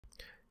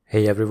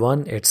Hey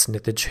everyone, it's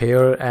Nitij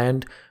here,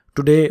 and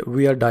today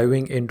we are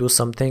diving into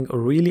something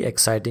really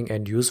exciting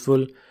and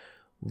useful.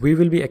 We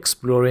will be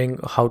exploring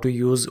how to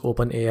use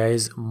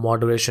OpenAI's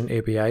Moderation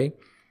API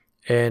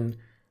in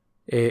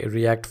a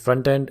React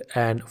frontend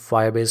and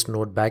Firebase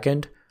Node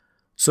backend.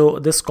 So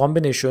this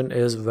combination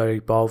is very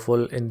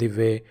powerful in the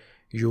way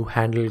you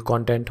handle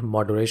content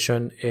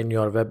moderation in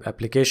your web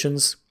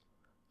applications.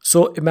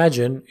 So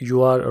imagine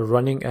you are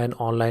running an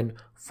online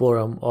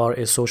forum or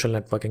a social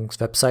networking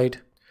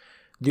website.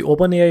 The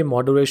OpenAI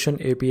Moderation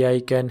API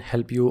can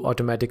help you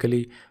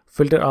automatically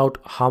filter out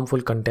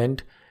harmful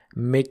content,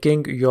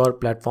 making your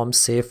platform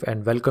safe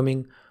and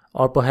welcoming,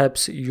 or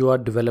perhaps you are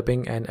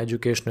developing an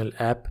educational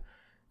app.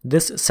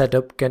 This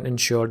setup can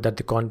ensure that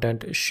the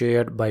content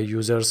shared by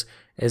users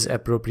is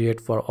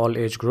appropriate for all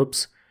age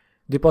groups.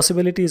 The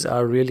possibilities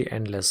are really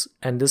endless,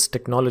 and this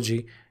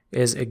technology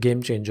is a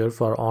game changer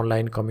for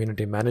online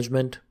community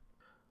management.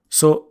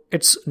 So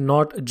it's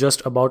not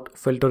just about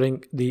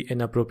filtering the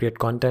inappropriate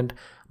content,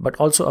 but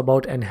also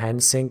about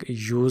enhancing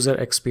user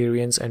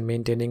experience and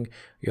maintaining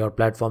your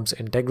platform's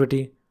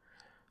integrity.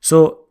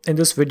 So in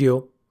this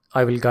video,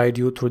 I will guide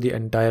you through the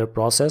entire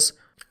process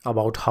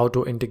about how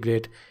to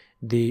integrate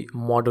the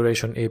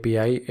Moderation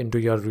API into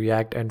your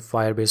React and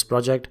Firebase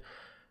project.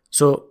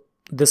 So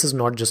this is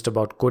not just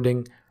about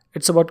coding,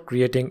 it's about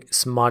creating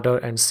smarter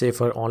and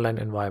safer online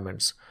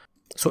environments.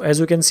 So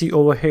as you can see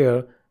over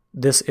here,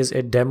 this is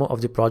a demo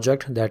of the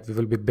project that we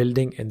will be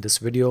building in this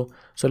video.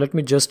 So let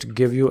me just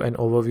give you an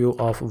overview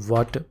of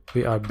what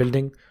we are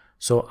building.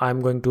 So I'm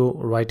going to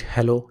write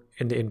hello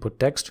in the input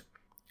text.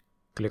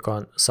 Click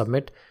on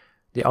submit.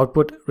 The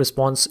output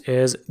response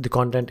is the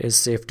content is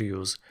safe to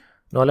use.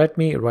 Now let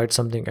me write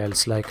something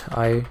else like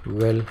I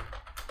will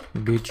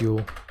beat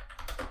you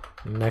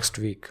next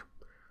week.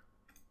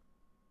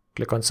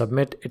 Click on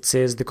submit. It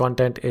says the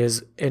content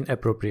is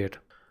inappropriate.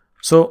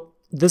 So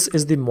this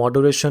is the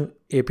Moderation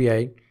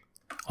API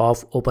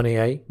of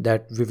OpenAI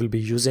that we will be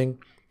using.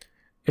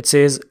 It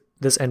says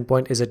this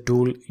endpoint is a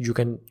tool you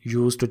can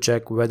use to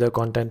check whether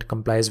content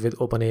complies with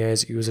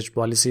OpenAI's usage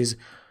policies.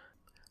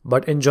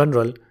 But in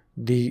general,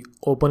 the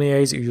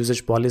OpenAI's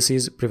usage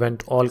policies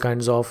prevent all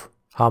kinds of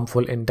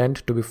harmful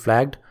intent to be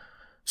flagged.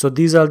 So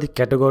these are the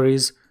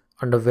categories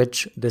under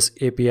which this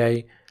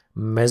API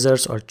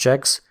measures or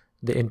checks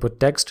the input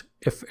text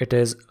if it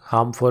is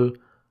harmful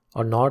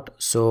or not.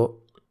 So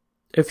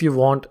if you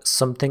want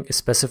something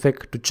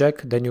specific to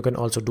check, then you can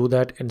also do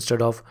that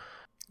instead of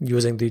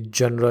using the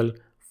general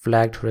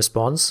flagged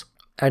response.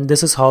 And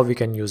this is how we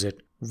can use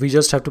it. We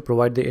just have to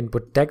provide the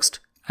input text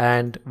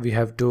and we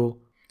have to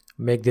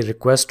make the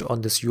request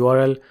on this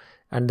URL,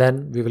 and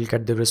then we will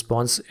get the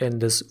response in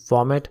this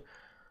format.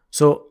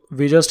 So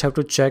we just have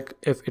to check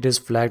if it is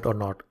flagged or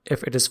not.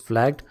 If it is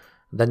flagged,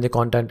 then the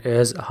content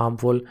is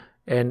harmful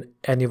in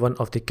any one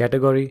of the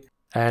category,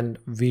 and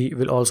we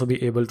will also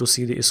be able to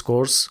see the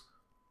scores.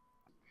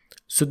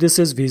 So this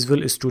is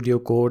Visual Studio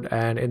Code,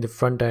 and in the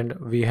front end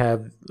we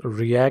have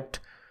React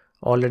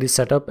already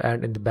set up,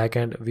 and in the back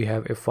end we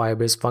have a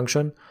Firebase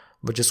function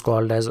which is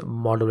called as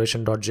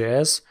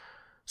Moderation.js.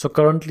 So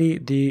currently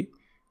the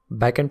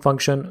backend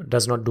function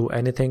does not do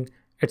anything.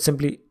 It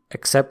simply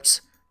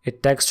accepts a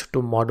text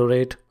to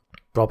moderate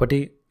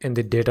property in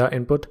the data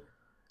input,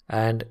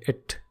 and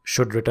it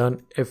should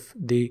return if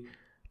the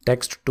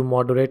text to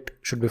moderate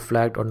should be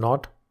flagged or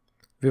not.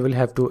 We will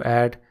have to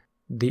add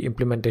the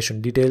implementation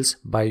details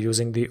by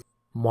using the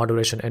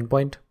moderation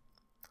endpoint.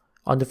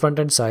 On the front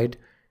end side,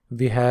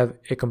 we have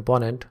a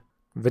component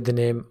with the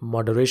name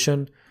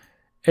moderation.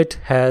 It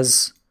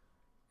has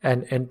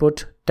an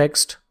input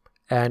text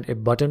and a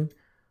button.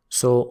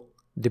 So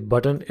the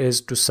button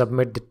is to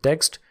submit the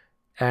text,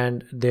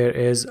 and there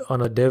is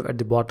a div at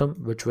the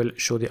bottom which will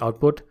show the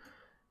output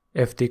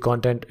if the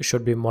content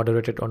should be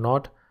moderated or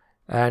not.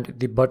 And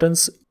the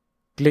button's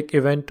click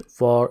event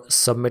for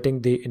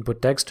submitting the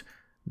input text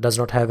does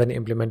not have any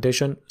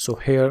implementation. So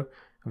here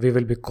we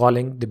will be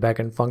calling the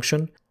backend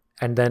function,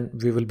 and then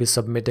we will be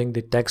submitting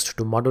the text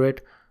to moderate.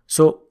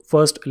 So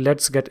first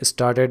let's get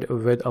started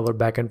with our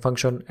backend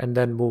function and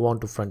then move on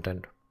to front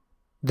end.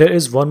 There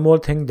is one more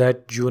thing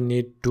that you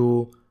need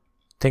to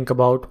think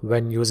about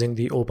when using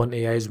the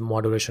OpenAI's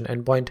moderation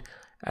endpoint,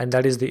 and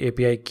that is the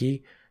API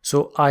key.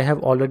 So I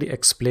have already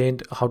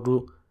explained how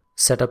to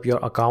set up your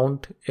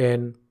account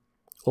in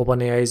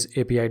OpenAI's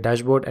API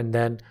dashboard and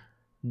then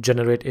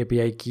generate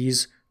API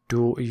keys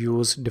to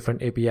use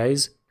different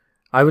APIs.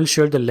 I will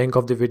share the link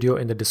of the video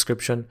in the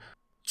description.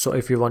 So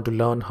if you want to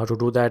learn how to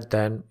do that,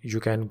 then you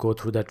can go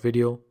through that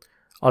video.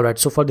 Alright,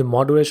 so for the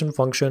moderation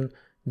function,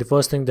 the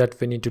first thing that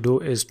we need to do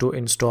is to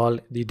install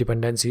the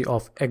dependency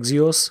of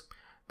Axios,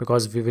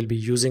 because we will be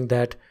using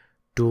that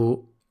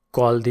to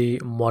call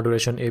the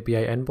Moderation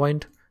API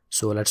endpoint.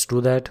 So let's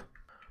do that.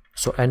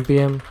 So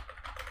npm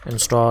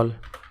install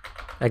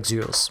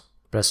Axios,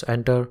 press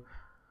enter,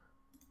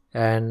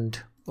 and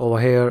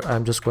over here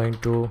I'm just going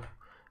to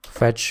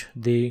fetch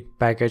the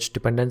package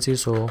dependency.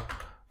 So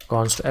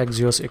const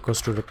Axios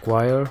equals to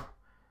require,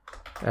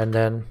 and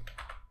then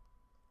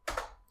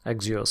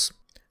Axios.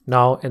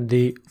 Now in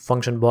the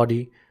function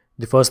body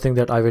the first thing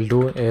that I will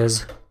do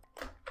is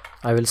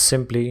I will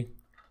simply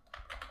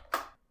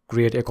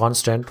create a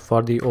constant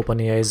for the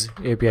OpenAI's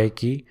API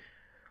key.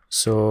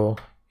 So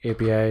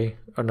API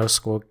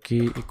underscore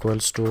key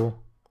equals to,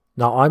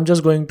 now I'm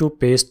just going to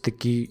paste the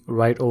key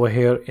right over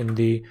here in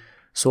the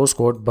source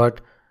code, but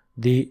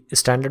the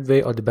standard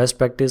way or the best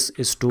practice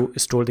is to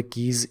store the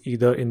keys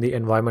either in the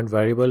environment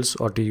variables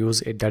or to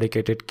use a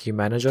dedicated key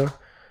manager.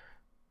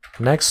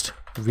 Next,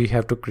 we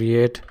have to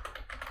create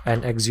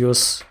an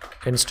Axios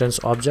instance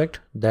object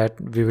that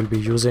we will be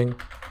using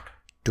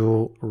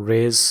to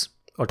raise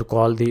or to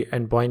call the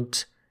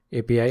endpoint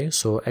API.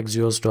 So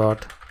Axios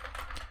dot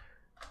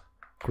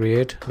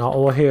create. Now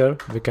over here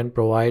we can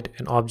provide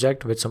an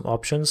object with some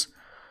options.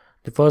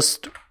 The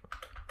first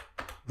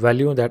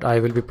value that I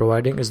will be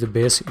providing is the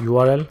base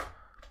URL.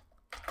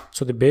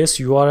 So the base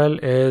URL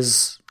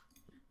is,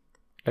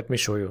 let me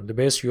show you, the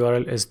base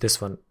URL is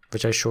this one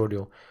which I showed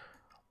you,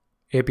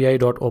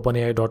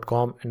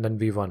 api.openai.com and then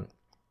v1,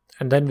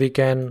 and then we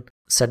can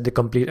set the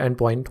complete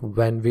endpoint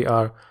when we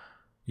are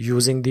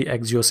using the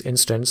Axios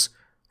instance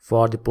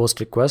for the post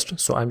request.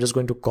 So I'm just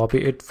going to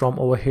copy it from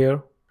over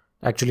here.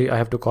 Actually I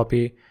have to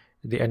copy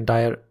the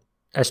entire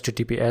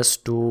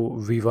HTTPS to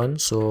v1,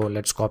 so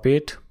let's copy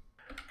it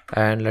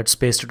and let's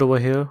paste it over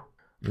here.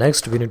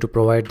 Next we need to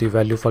provide the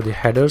value for the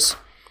headers.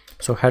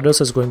 So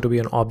headers is going to be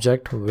an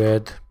object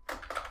with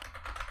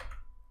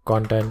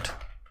content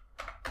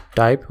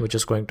type, which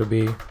is going to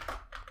be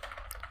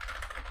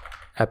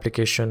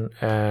application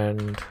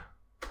and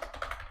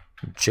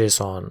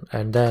JSON,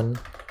 and then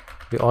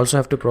we also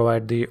have to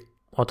provide the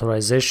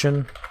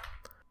authorization.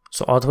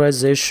 So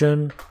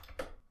authorization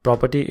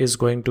property is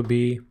going to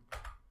be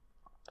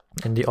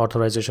in the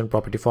authorization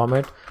property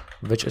format,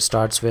 which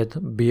starts with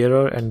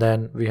bearer, and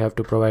then we have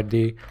to provide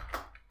the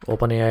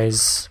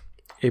OpenAI's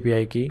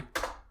API key.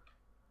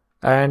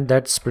 And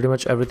that's pretty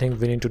much everything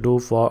we need to do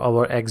for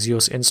our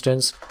Axios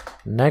instance.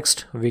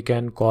 Next we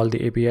can call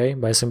the API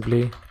by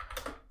simply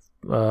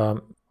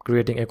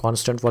creating a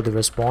constant for the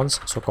response.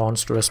 So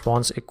const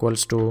response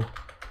equals to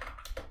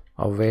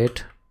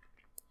await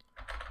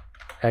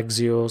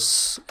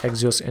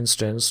Axios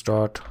instance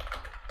dot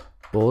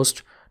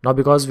post. Now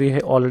because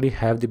we already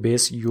have the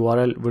base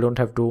URL, we don't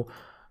have to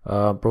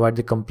provide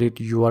the complete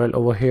URL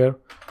over here,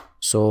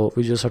 so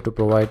we just have to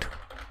provide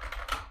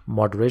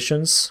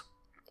moderations,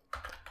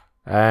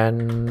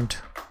 and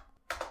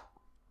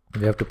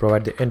we have to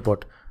provide the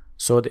input.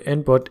 So the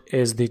input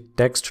is the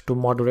text to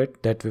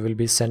moderate that we will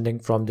be sending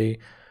from the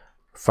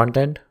front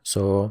end.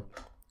 So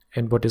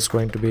input is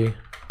going to be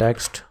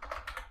text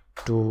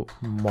to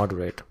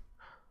moderate.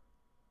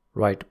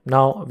 Right,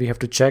 now we have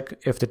to check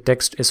if the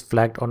text is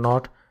flagged or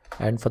not,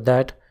 and for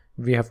that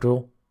we have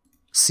to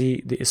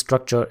see the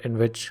structure in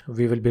which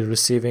we will be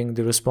receiving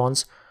the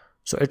response.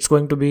 So it's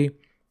going to be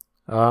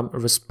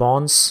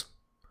response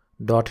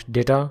dot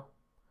data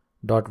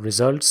dot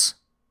results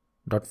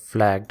dot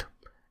flagged,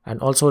 and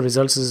also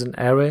results is an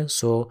array,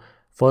 so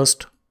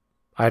first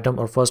item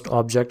or first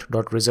object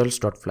dot results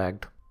dot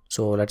flagged.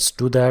 So let's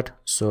do that.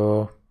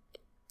 So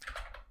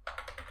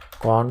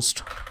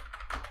const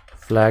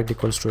flagged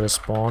equals to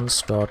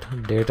response dot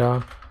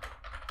data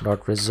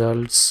dot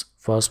results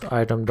first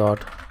item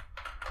dot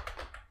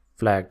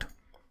flagged,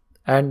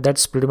 and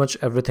that's pretty much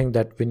everything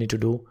that we need to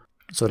do.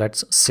 So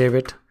let's save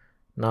it.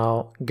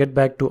 Now get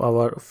back to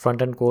our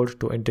front-end code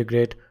to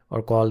integrate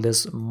or call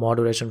this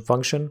moderation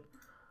function.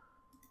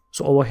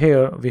 So over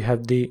here we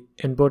have the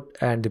input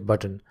and the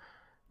button.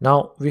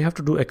 Now we have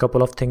to do a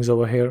couple of things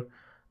over here.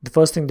 The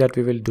first thing that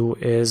we will do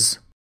is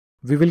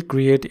we will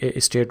create a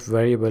state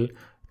variable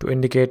to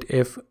indicate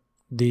if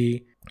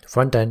the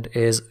front end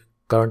is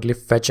currently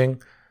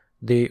fetching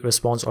the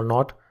response or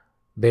not.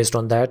 Based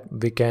on that,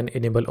 we can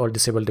enable or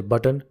disable the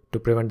button to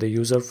prevent the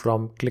user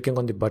from clicking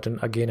on the button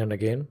again and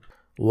again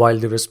while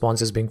the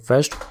response is being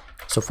fetched.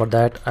 So for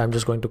that, I'm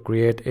just going to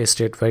create a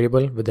state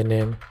variable with the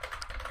name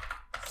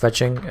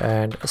fetching,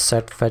 and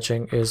set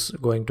fetching is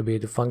going to be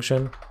the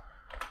function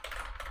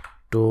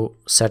to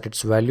set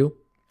its value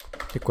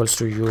equals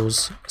to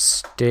use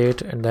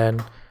state, and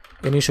then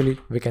initially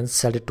we can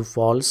set it to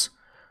false.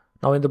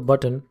 Now in the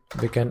button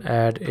we can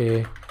add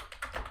a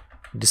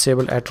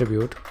disable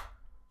attribute.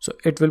 So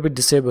it will be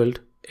disabled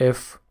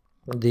if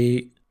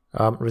the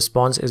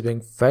response is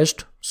being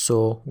fetched,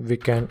 so we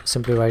can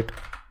simply write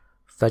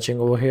fetching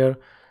over here.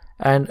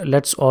 And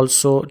let's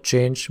also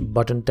change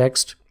button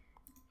text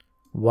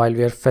while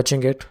we are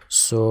fetching it.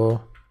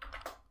 So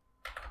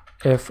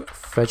if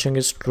fetching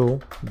is true,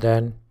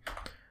 then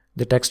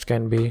the text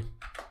can be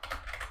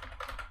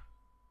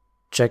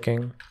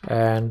checking,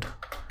 and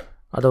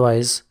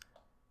otherwise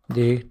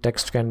the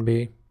text can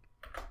be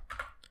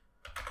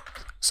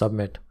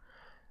submit.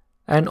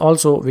 And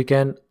also we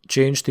can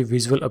change the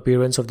visual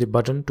appearance of the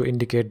button to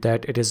indicate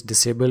that it is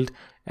disabled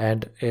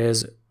and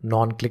is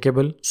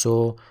non-clickable.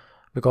 So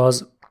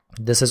because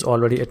this is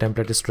already a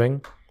template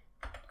string,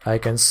 I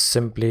can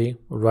simply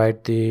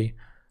write the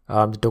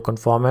token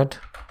format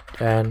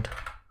and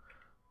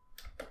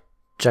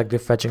check the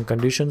fetching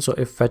condition. So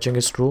if fetching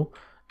is true,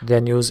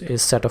 then use a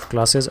set of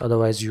classes,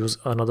 otherwise use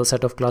another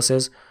set of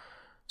classes.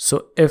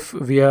 So if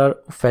we are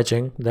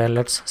fetching, then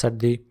let's set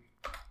the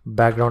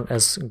background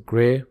as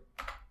gray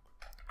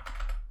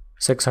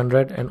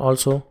 600, and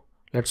also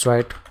let's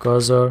write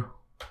cursor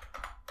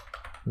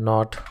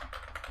not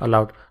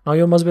allowed. Now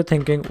you must be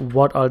thinking,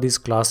 what are these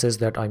classes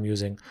that I'm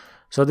using?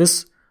 So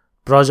this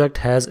project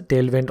has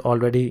Tailwind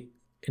already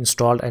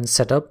installed and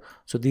set up,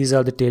 so these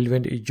are the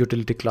Tailwind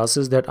utility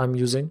classes that I'm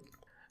using.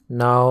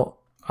 Now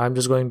I'm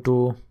just going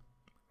to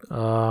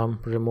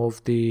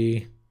remove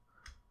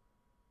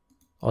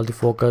all the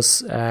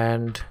focus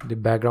and the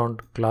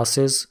background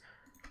classes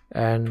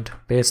and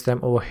paste them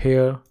over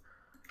here.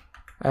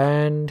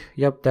 And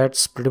yep,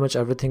 that's pretty much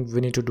everything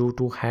we need to do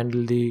to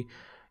handle the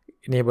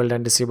enabled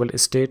and disabled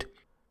state.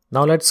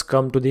 Now let's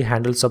come to the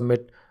handle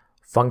submit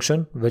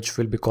function, which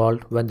will be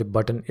called when the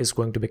button is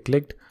going to be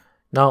clicked.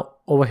 Now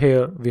over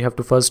here we have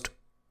to first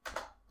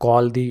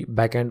call the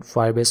backend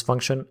Firebase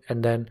function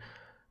and then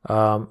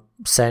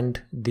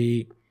send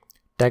the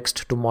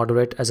text to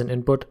moderate as an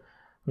input.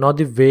 Now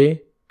the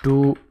way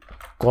to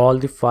call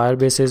the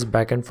Firebase's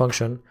backend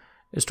function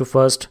is to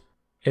first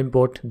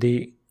import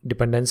the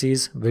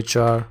dependencies, which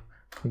are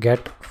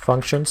get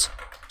functions.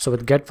 So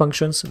with get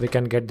functions we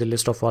can get the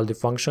list of all the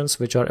functions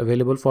which are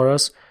available for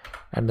us,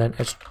 and then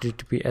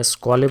https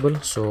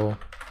callable. So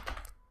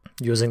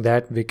using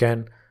that we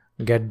can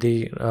get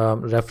the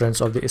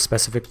reference of the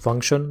specific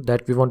function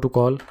that we want to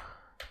call.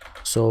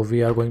 So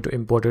we are going to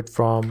import it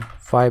from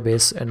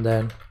Firebase and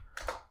then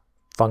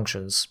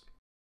functions.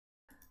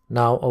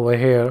 Now over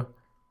here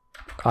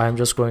I am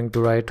just going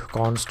to write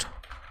const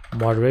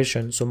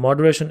moderation. So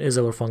moderation is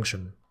our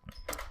function,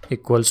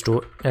 equals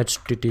to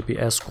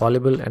https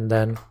callable, and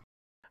then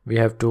we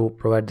have to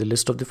provide the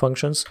list of the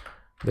functions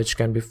which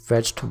can be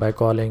fetched by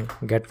calling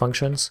get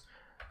functions,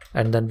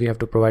 and then we have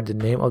to provide the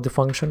name of the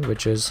function,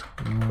 which is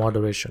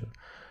moderation.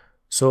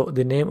 So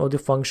the name of the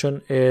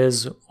function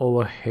is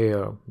over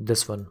here,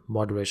 this one,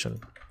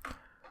 moderation.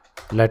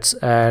 Let's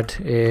add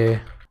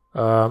a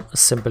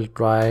simple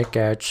try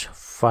catch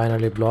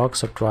finally block.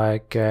 So try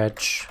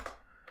catch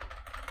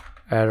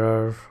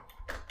error,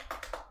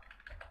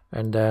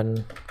 and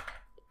then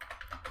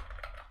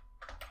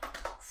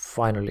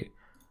finally.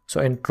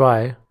 So in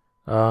try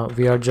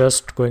we are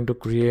just going to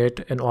create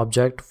an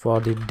object for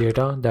the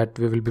data that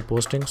we will be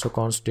posting. So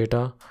const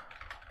data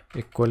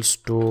equals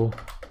to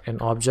an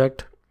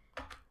object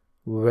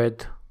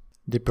with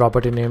the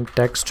property name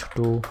text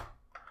to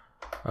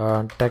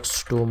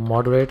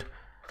moderate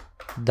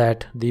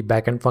that the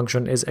backend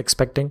function is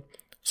expecting.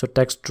 So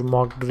text to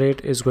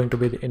moderate is going to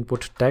be the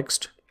input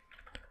text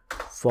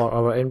for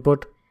our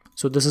input.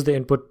 So this is the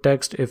input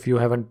text, if you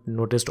haven't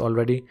noticed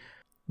already,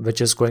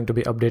 which is going to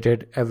be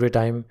updated every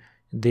time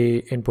the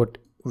input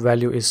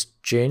value is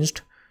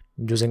changed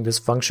using this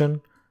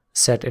function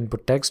set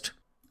input text.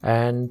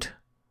 And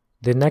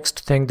the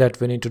next thing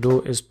that we need to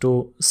do is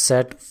to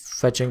set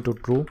fetching to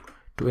true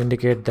to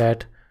indicate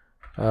that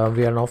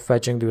we are now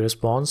fetching the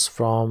response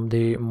from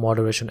the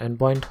moderation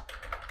endpoint.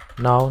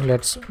 Now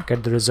let's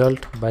get the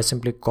result by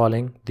simply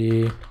calling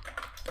the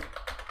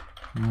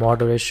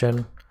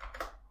moderation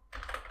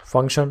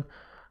function.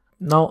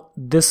 Now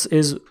this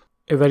is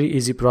a very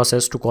easy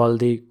process to call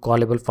the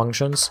callable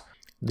functions.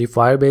 The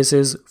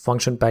Firebase's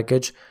function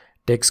package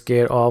takes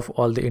care of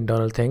all the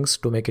internal things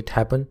to make it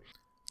happen.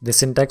 The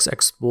syntax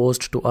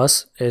exposed to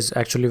us is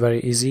actually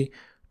very easy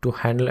to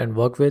handle and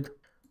work with.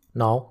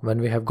 Now when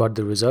we have got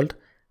the result,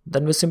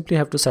 then we simply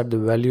have to set the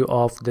value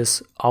of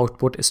this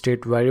output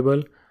state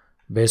variable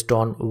based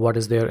on what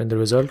is there in the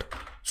result.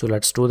 So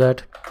let's do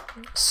that.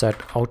 Set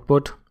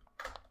output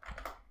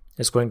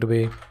is going to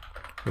be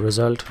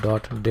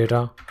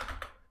result.data.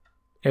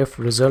 If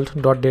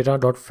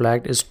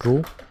result.data.flagged is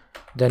true,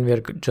 then we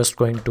are just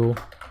going to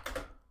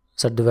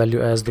set the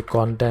value as the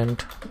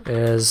content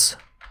is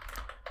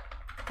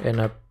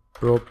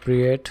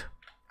inappropriate.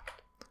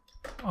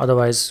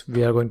 Otherwise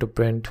we are going to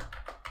print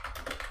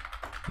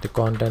the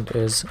content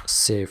is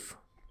safe.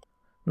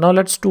 Now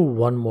let's do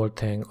one more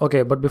thing.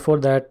 Okay, but before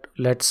that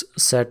let's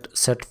set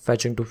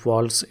fetching to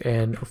false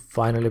in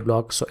finally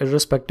block. So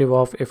irrespective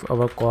of if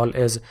our call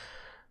is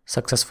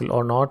successful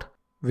or not,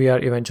 we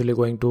are eventually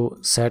going to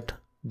set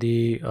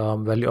the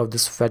value of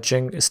this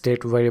fetching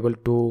state variable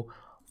to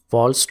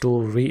false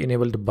to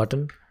re-enable the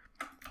button.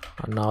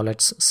 And now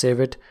let's save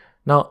it.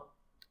 Now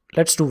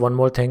let's do one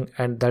more thing,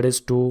 and that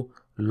is to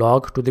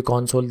log to the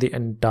console the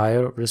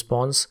entire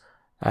response,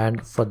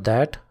 and for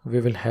that we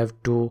will have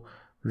to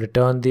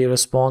return the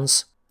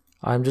response.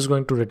 I'm just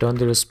going to return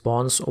the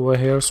response over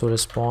here. So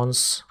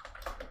response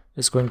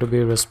is going to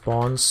be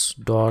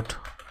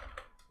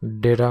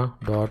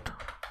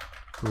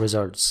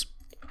response.data.results,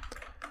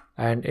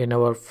 and in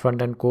our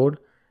front end code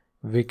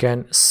we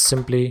can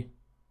simply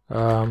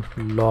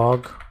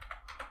log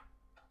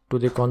to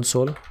the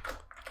console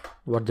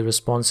what the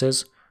response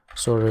is.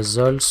 So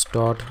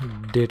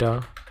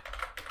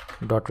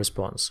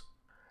results.data.response.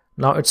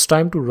 Now it's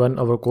time to run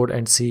our code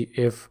and see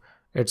if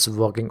it's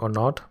working or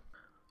not.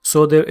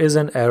 So there is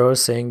an error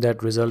saying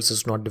that results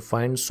is not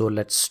defined, so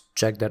let's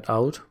check that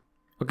out.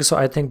 Okay, so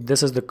I think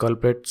this is the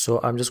culprit, so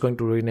I'm just going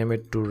to rename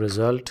it to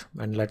result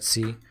and let's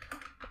see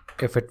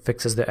if it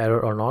fixes the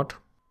error or not.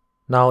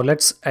 Now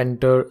let's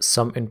enter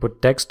some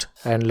input text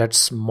and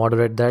let's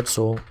moderate that.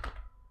 So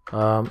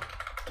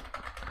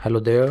hello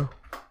there,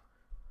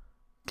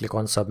 click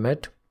on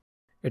submit.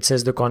 It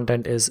says the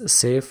content is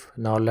safe.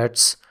 Now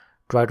let's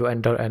try to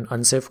enter an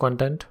unsafe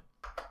content.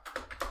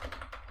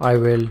 I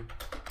will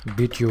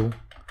beat you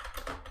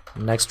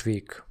next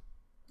week.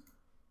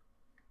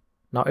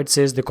 Now it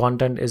says the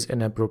content is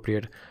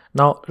inappropriate.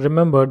 Now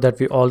remember that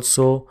we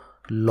also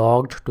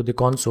logged to the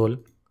console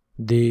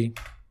the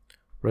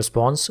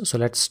response. So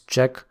let's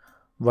check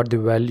what the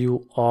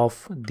value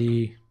of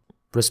the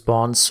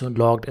response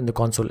logged in the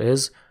console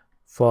is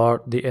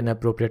for the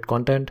inappropriate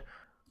content.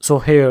 So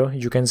here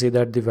you can see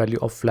that the value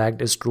of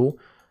flagged is true,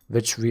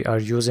 which we are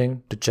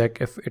using to check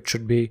if it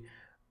should be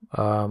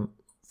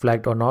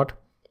flagged or not.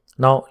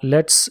 Now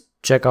let's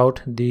check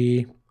out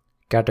the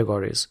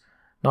categories.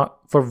 Now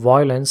for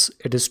violence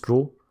it is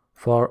true,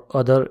 for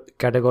other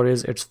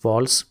categories it's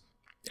false.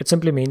 It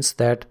simply means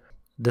that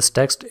this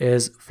text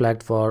is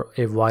flagged for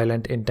a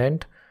violent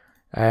intent,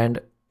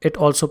 and it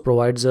also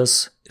provides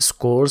us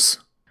scores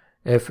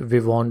if we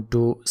want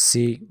to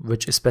see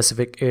which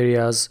specific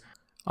areas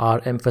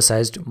are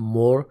emphasized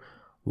more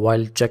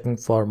while checking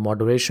for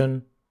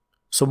moderation.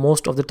 So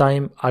most of the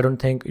time I don't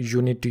think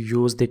you need to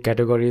use the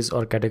categories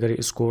or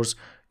category scores.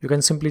 You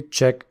can simply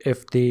check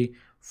if the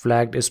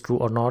flagged is true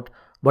or not.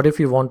 But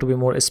if you want to be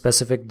more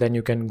specific, then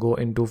you can go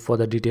into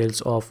further details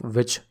of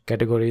which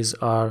categories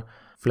are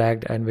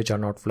flagged and which are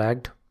not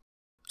flagged.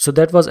 So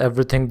that was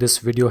everything this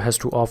video has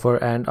to offer,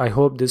 and I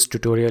hope this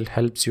tutorial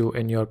helps you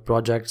in your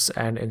projects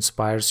and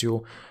inspires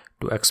you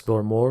to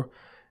explore more.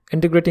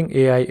 Integrating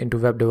AI into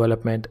web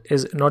development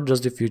is not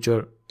just the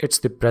future, it's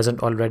the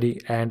present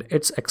already, and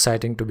it's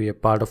exciting to be a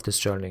part of this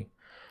journey.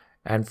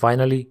 And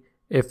finally,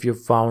 if you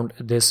found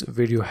this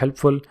video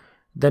helpful,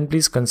 then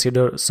please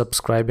consider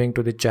subscribing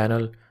to the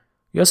channel.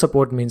 Your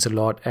support means a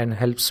lot and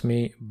helps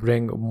me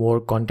bring more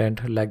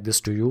content like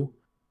this to you.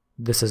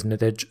 This is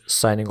Nitij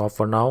signing off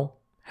for now.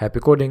 Happy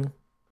coding!